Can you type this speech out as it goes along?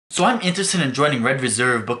So I'm interested in joining Red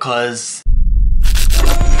Reserve because...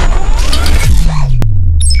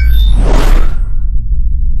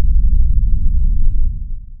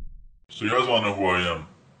 So you guys want to know who I am?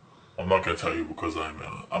 I'm not going to tell you because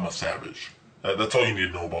I'm a savage. That's all you need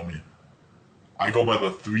to know about me. I go by the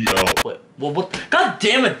 3L. Wait, what? God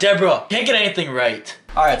damn it, Deborah! Can't get anything right.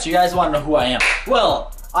 Alright, so you guys want to know who I am.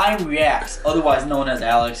 Well, I'm Reacts, otherwise known as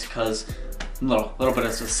Alex, because I'm a little bit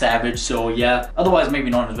of a savage, so yeah. Otherwise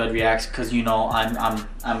maybe known as Red Reacts, because you know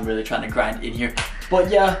I'm really trying to grind in here.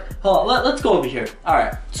 But yeah, hold on, let's go over here.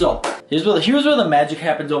 Alright, so here's where the magic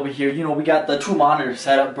happens over here. You know, we got the 2 monitors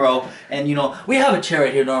set up, bro. And you know, we have a chair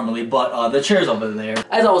right here normally, but the chair's over there.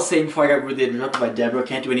 As I was saying before I got rudely interrupted by Deborah,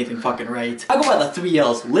 can't do anything fucking right. I go by the 3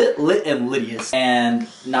 L's, Lit, and Lydius. And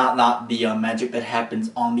not the magic that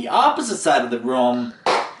happens on the opposite side of the room.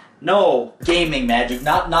 No, gaming magic,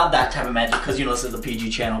 not that type of magic, because you know this is the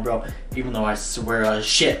PG channel, bro. Even though I swear a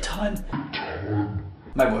shit ton.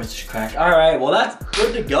 My voice is cracked. Alright, well that's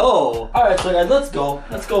good to go. Alright, so guys, let's go.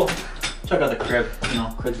 Check out the crib. You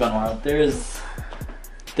know, crib's gone wild. There's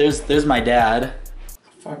my dad.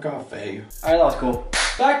 Fuck off, eh? Alright, let's go.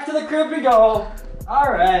 Back to the crib we go.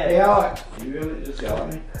 Alright. Hey, Alex, you gonna just yell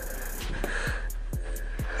at me?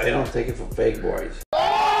 I don't take it for fake boys.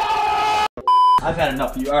 I've had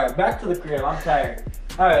enough of you. Alright, back to the crib. I'm tired.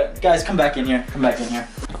 Alright, guys, come back in here. Come back in here.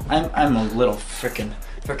 I'm a little freaking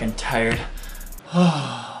tired.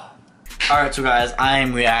 Alright, so guys,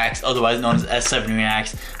 I'm Reacts, otherwise known as S7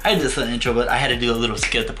 Reacts. I did this in the intro, but I had to do a little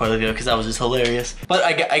skit at the part of the video because that was just hilarious. But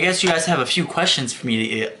I guess you guys have a few questions for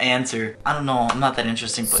me to answer. I don't know, I'm not that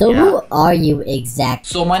interesting, but so yeah. Who are you exactly?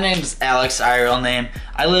 So my name's Alex, IRL name.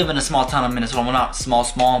 I live in a small town of Minnesota. Well, not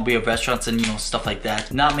small. We have restaurants and, you know, stuff like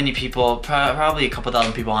that. Not many people, probably a couple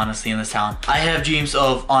thousand people, honestly, in this town. I have dreams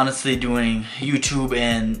of, honestly, doing YouTube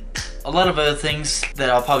and a lot of other things that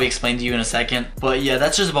I'll probably explain to you in a second. But yeah,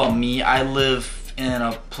 that's just about me. I live in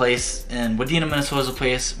a place in Wadena, Minnesota, is a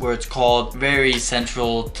place where it's called very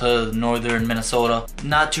central to northern Minnesota.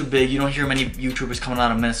 Not too big. You don't hear many YouTubers coming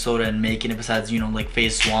out of Minnesota and making it besides, you know, like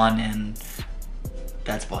Phase Swan, and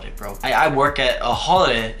that's about it, bro. I work at a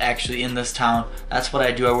holiday actually in this town. That's what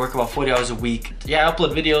I do. I work about 40 hours a week. Yeah, I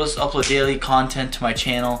upload videos, upload daily content to my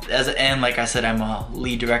channel. And like I said, I'm a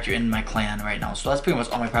lead director in my clan right now. So that's pretty much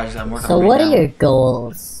all my projects I'm working on right now. So what are your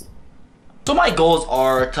goals? So my goals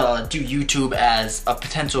are to do YouTube as a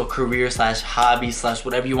potential career slash hobby slash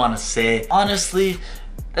whatever you want to say. Honestly,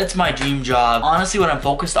 that's my dream job. Honestly, what I'm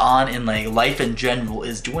focused on in like life in general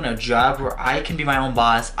is doing a job where I can be my own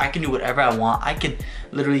boss. I can do whatever I want. I can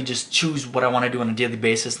literally just choose what I want to do on a daily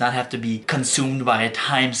basis, not have to be consumed by a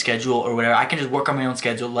time schedule or whatever. I can just work on my own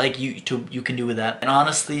schedule like YouTube you can do with that. And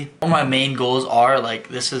honestly, one of my main goals are, like,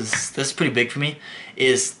 this is pretty big for me,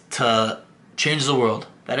 is to change the world.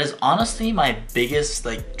 That is honestly my biggest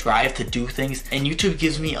like drive to do things, and YouTube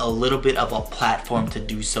gives me a little bit of a platform to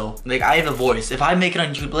do so. Like, I have a voice. If I make it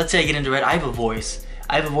on YouTube, let's say I get into Red, I have a voice.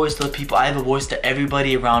 I have a voice to the people. I have a voice to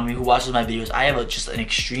everybody around me who watches my videos. I have just an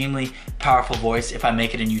extremely powerful voice if I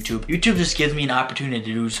make it in YouTube. YouTube just gives me an opportunity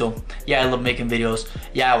to do so. Yeah, I love making videos.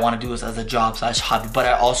 Yeah, I want to do this as a job slash hobby, but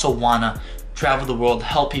I also want to travel the world,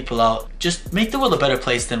 help people out, just make the world a better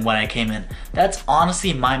place than when I came in. That's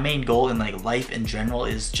honestly my main goal in like life in general,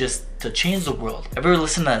 is just to change the world. Ever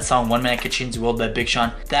listen to that song, One Man Could Change the World by Big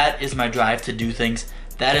Sean? That is my drive to do things.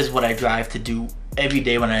 That is what I drive to do every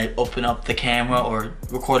day when I open up the camera or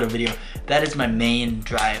record a video. That is my main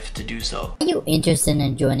drive to do so. Are you interested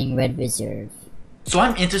in joining Red Reserve? So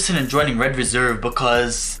I'm interested in joining Red Reserve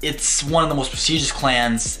because it's one of the most prestigious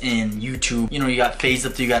clans in YouTube. You know, you got FaZe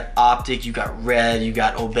Up, you got Optic, you got Red, you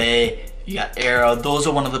got Obey, you got Era. Those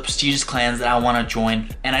are one of the prestigious clans that I want to join.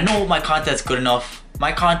 And I know my content's good enough.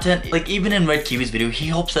 My content, like even in Red Kiwi's video, he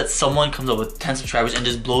hopes that someone comes up with 10 subscribers and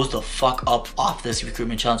just blows the fuck up off this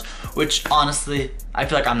recruitment challenge, which honestly, I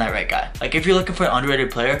feel like I'm that right guy. Like, if you're looking for an underrated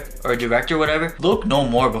player or a director or whatever, look no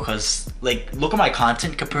more, because like, look at my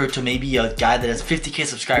content compared to maybe a guy that has 50K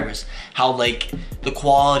subscribers. How like the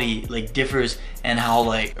quality like differs, and how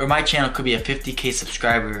like, or my channel could be a 50K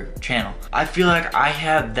subscriber channel. I feel like I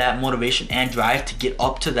have that motivation and drive to get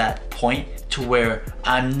up to that point to where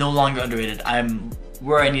I'm no longer underrated. I'm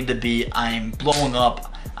where I need to be. I'm blowing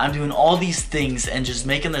up. I'm doing all these things and just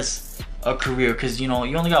making this a career, because you know,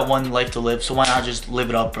 you only got one life to live, so why not just live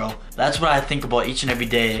it up, bro? That's what I think about each and every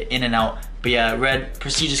day, in and out. But yeah, Red,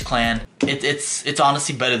 prestigious clan. It's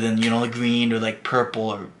honestly better than, you know, like green or like purple,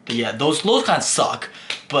 or yeah, those clans suck.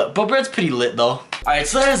 But Red's pretty lit though. Alright,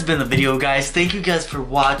 so that has been the video, guys. Thank you guys for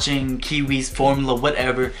watching Kiwi's formula,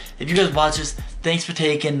 whatever. If you guys watch this, thanks for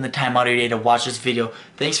taking the time out of your day to watch this video.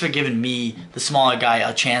 Thanks for giving me, the smaller guy,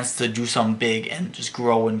 a chance to do something big and just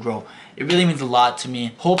grow and grow. It really means a lot to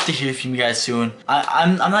me. Hope to hear from you guys soon.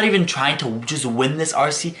 I'm not even trying to just win this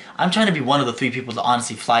RC. I'm trying to be one of the 3 people to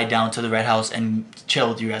honestly fly down to the Red House and chill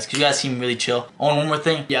with you guys, because you guys seem really chill. Oh, and one more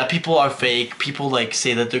thing. Yeah, people are fake. People like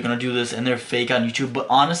say that they're gonna do this and they're fake on YouTube. But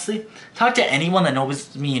honestly, talk to anyone that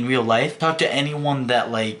knows me in real life. Talk to anyone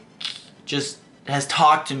that like just has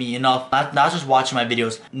talked to me enough, not just watching my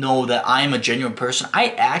videos, know that I'm a genuine person. I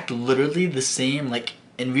act literally the same like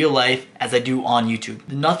in real life as I do on YouTube.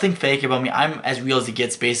 Nothing fake about me. I'm as real as it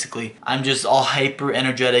gets, basically. I'm just all hyper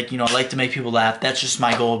energetic, you know, I like to make people laugh. That's just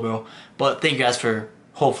my goal, bro. But thank you guys for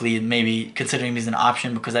hopefully maybe considering me as an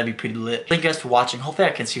option, because that'd be pretty lit. Thank you guys for watching. Hopefully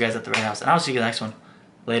I can see you guys at the Red House, and I'll see you in the next one.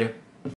 Later.